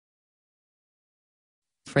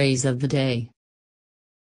Phrase of the day.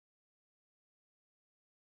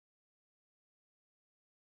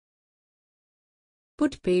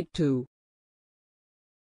 Put paid to.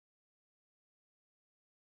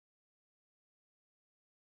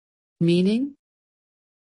 Meaning?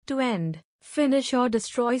 To end, finish or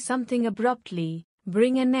destroy something abruptly,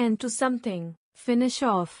 bring an end to something, finish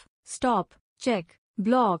off, stop, check,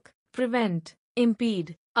 block, prevent,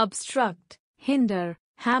 impede, obstruct, hinder,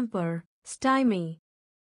 hamper, stymie.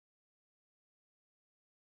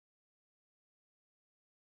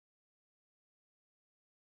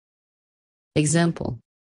 Example.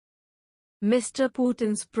 Mr.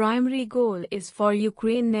 Putin's primary goal is for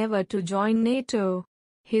Ukraine never to join NATO.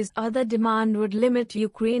 His other demand would limit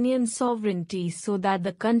Ukrainian sovereignty so that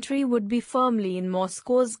the country would be firmly in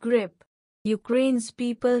Moscow's grip. Ukraine's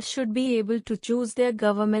people should be able to choose their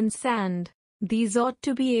governments, and these ought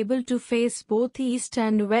to be able to face both East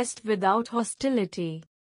and West without hostility.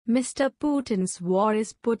 Mr. Putin's war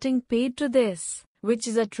is putting paid to this, which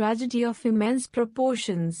is a tragedy of immense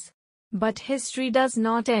proportions. But history does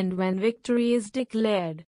not end when victory is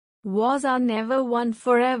declared. Wars are never won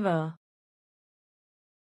forever.